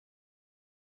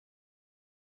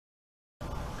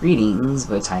Greetings,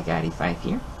 Bowtie85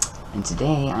 here, and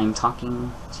today I'm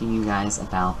talking to you guys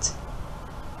about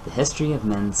the history of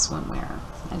men's swimwear,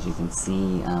 as you can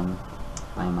see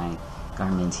by my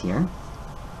garment here.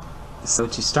 So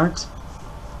to start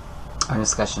our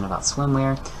discussion about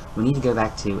swimwear, we need to go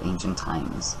back to ancient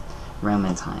times,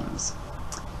 Roman times.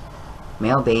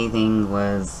 Male bathing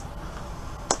was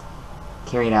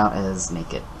carried out as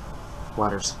naked.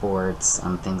 Water sports,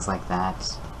 things like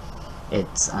that.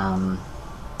 It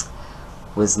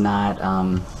was not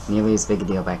nearly as big a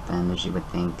deal back then as you would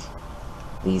think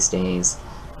these days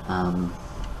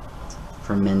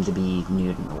for men to be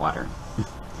nude in the water.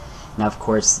 Now, of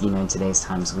course, in today's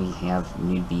times we have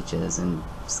nude beaches and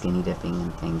skinny dipping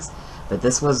and things, but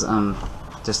this was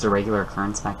just a regular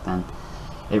occurrence back then.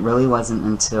 It really wasn't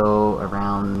until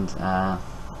around the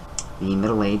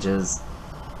Middle Ages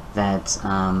that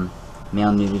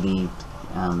male nudity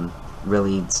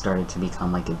really started to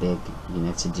become like a big,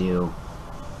 to-do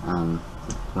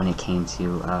when it came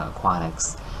to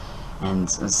aquatics. And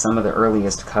some of the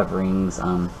earliest coverings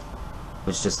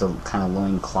was just a kind of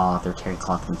loincloth or terry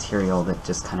cloth material that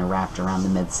just kind of wrapped around the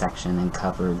midsection and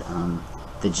covered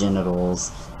the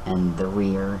genitals and the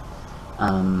rear.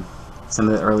 Some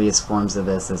of the earliest forms of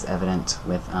this is evident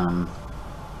with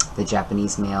the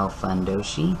Japanese male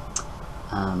fundoshi.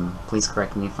 Please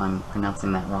correct me if I'm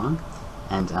pronouncing that wrong,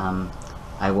 and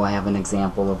I will have an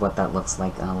example of what that looks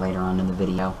like later on in the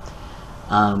video.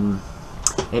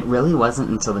 It really wasn't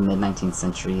until the mid-19th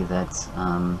century that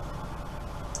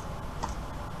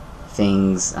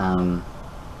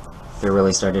there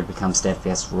really started to become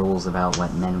steadfast rules about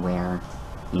what men wear,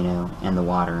 in the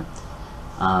water.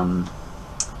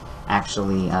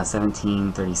 Actually,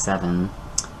 1737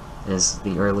 is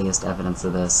the earliest evidence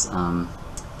of this.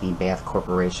 The Bath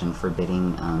Corporation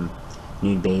forbidding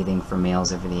nude bathing for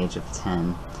males over the age of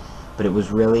 10, but it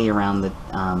was really around the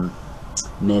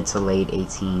mid to late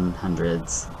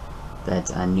 1800s that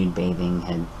nude bathing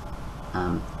had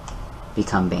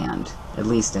become banned, at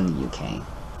least in the UK.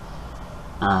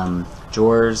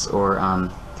 Jors, or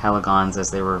calagons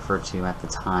as they were referred to at the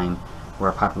time, were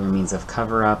a popular means of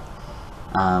cover-up,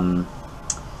 and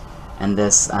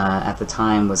this at the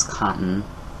time was cotton,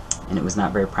 and it was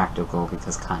not very practical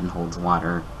because cotton holds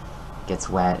water, gets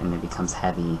wet, and it becomes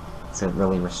heavy, so it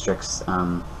really restricts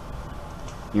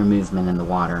your movement in the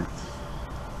water.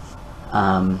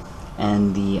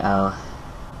 And the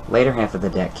later half of the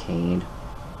decade,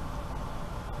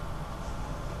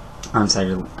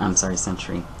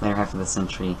 century, later half of the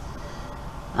century,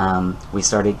 we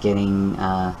started getting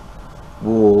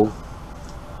wool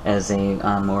as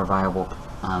a more viable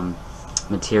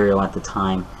material at the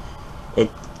time.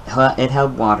 It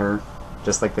held water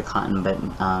just like the cotton, but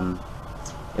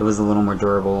it was a little more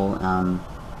durable, and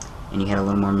you had a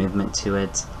little more movement to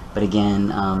it. But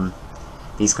again,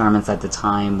 these garments at the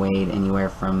time weighed anywhere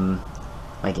from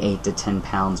like 8 to 10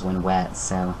 pounds when wet,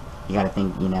 so you got to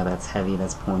think, that's heavy,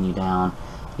 that's pulling you down.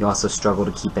 You also struggle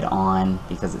to keep it on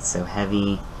because it's so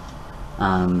heavy.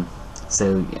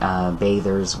 So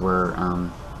bathers were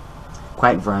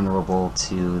quite vulnerable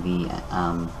to the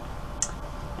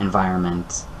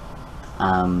environment.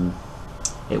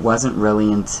 It wasn't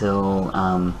really until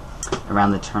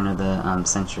around the turn of the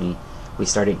century we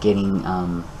started getting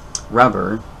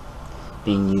rubber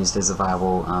being used as a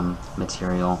viable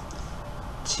material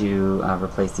to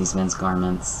replace these men's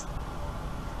garments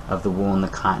of the wool and the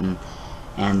cotton.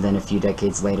 And then a few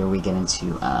decades later we get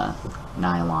into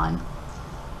nylon,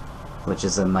 which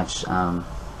is a much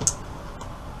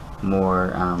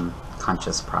more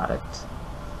conscious product.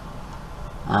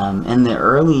 In the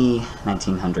early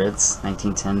 1900s,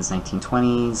 1910s,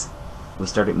 1920s, we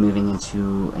started moving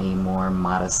into a more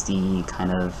modesty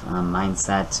kind of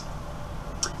mindset.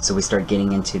 So we start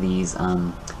getting into these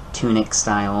tunic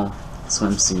style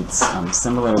swimsuits,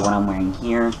 similar to what I'm wearing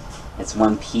here. It's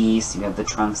one piece. You have the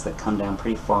trunks that come down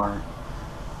pretty far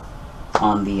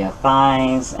on the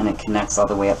thighs, and it connects all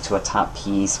the way up to a top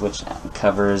piece which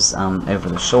covers over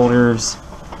the shoulders.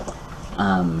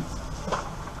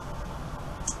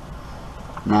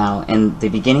 Now, in the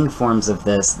beginning forms of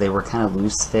this, they were kind of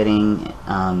loose-fitting,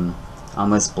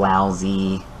 almost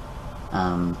blousy,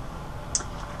 a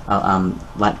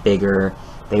lot bigger.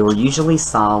 They were usually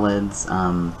solids.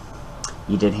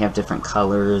 You did have different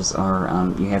colors, or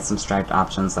you had some striped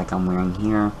options like I'm wearing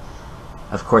here.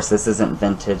 Of course, this isn't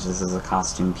vintage, this is a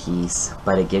costume piece,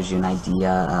 but it gives you an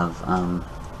idea of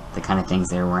the kind of things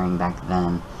they were wearing back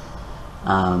then.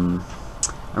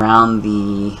 Around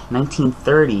the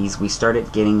 1930s, we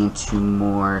started getting into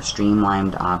more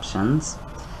streamlined options.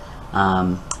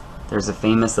 There's a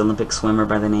famous Olympic swimmer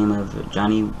by the name of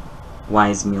Johnny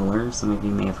Weissmuller. Some of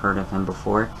you may have heard of him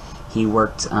before. He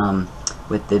worked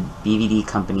with the BVD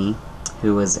company,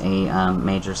 who was a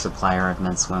major supplier of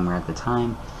men's swimwear at the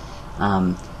time,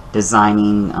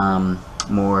 designing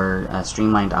more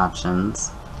streamlined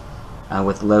options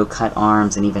with low-cut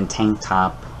arms and even tank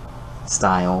top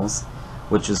styles,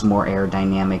 which was more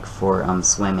aerodynamic for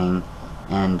swimming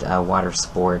and water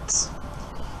sports.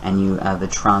 And the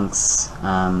trunks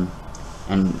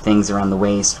and things around the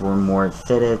waist were more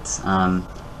fitted.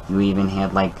 You even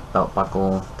had like belt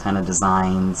buckle kind of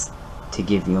designs to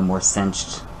give you a more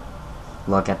cinched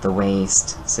look at the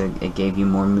waist, so it gave you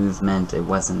more movement. It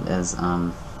wasn't as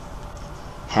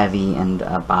heavy and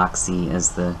boxy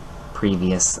as the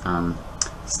previous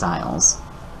styles.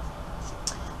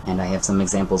 And I have some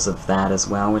examples of that as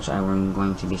well, which I'm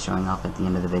going to be showing off at the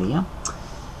end of the video.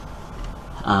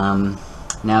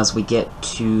 Now as we get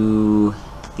to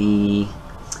the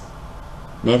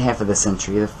mid half of the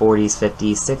century, the 40s,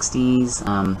 50s,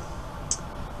 60s,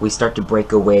 we start to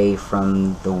break away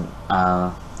from the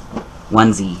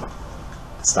onesie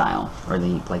style, or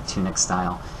the like tunic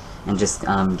style, and just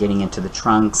getting into the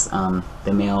trunks.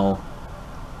 The male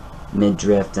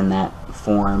midriff and that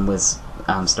form was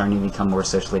starting to become more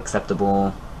socially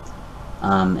acceptable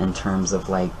in terms of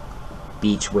like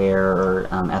beach wear or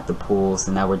at the pool.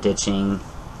 So now we're ditching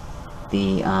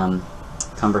the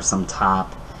cumbersome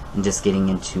top and just getting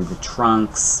into the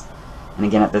trunks. And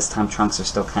again, at this time, trunks are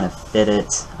still kind of fitted,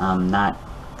 not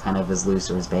kind of as loose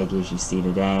or as baggy as you see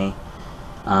today.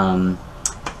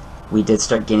 We did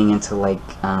start getting into like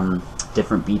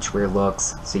different beachwear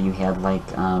looks. So you had like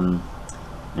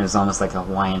it was almost like a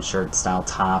Hawaiian shirt style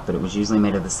top, but it was usually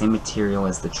made of the same material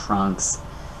as the trunks.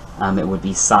 It would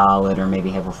be solid, or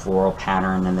maybe have a floral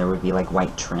pattern, and there would be like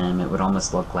white trim. It would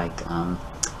almost look like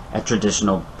a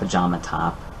traditional pajama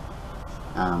top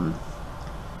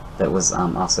that was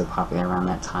also popular around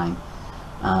that time.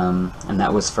 And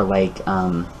that was for like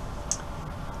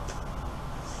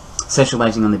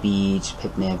socializing on the beach,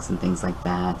 picnics, and things like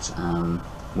that.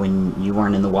 When you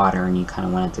weren't in the water and you kind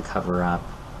of wanted to cover up,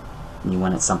 and you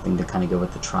wanted something to kind of go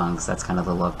with the trunks, that's kind of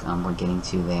the look we're getting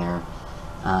to there.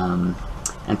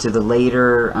 And to the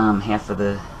later half of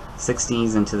the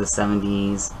 60s into the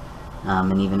 70s,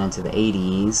 and even into the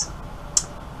 80s,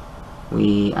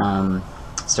 we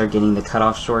start getting the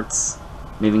cutoff shorts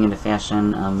moving into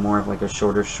fashion, more of like a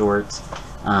shorter short.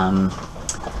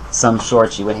 Some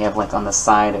shorts you would have like on the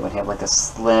side, it would have like a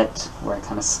slit where it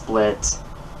kind of split,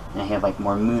 and it had like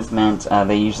more movement.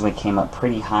 They usually came up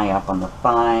pretty high up on the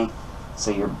thigh, so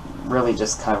you're really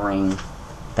just covering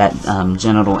that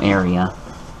genital area.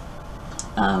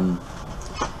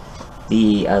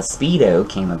 The Speedo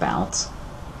came about,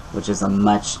 which is a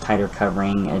much tighter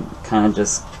covering. It kind of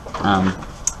just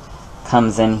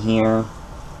comes in here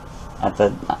at the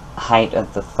height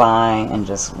of the thigh and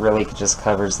just really just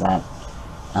covers that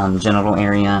genital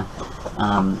area.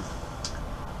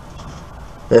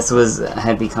 This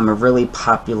had become a really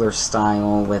popular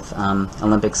style with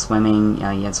Olympic swimming.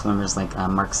 You had swimmers like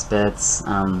Mark Spitz,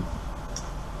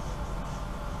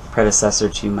 predecessor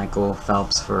to Michael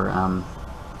Phelps for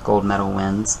gold medal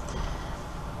wins.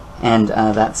 And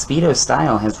that Speedo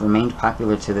style has remained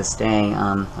popular to this day.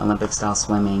 Olympic style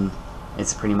swimming,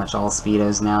 it's pretty much all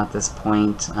Speedos now at this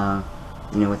point, you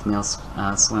know, with male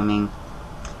swimming.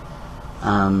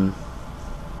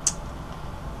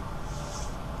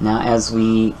 Now as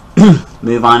we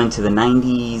move on into the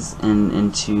 90s and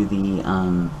into the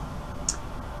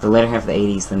later half of the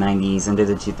 80s, the 90s, into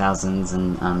the 2000s,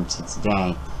 and to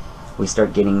today, we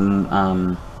start getting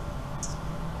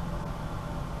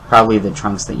probably the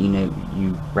trunks that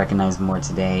you recognize more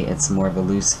today. It's more of a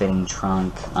loose fitting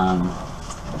trunk.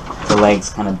 The legs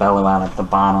kind of bellow out at the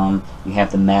bottom. You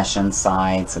have the mesh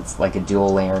inside, so it's like a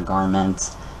dual layer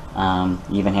garment. You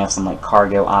even have some like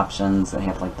cargo options that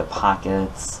have like the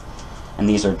pockets, and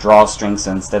these are drawstrings,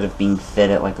 so instead of being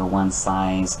fitted like a one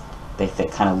size, they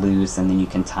fit kind of loose, and then you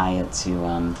can tie it to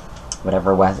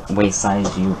whatever waist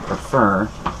size you prefer.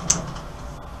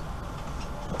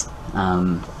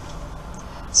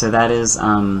 So that is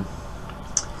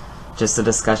just a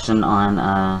discussion on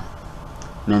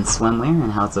men's swimwear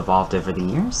and how it's evolved over the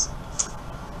years.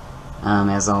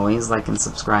 As always, like and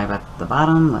subscribe at the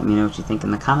bottom. Let me know what you think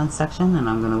in the comments section, and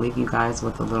I'm going to leave you guys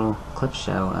with a little clip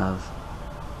show of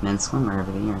men's swimwear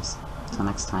over the years. Until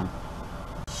next time.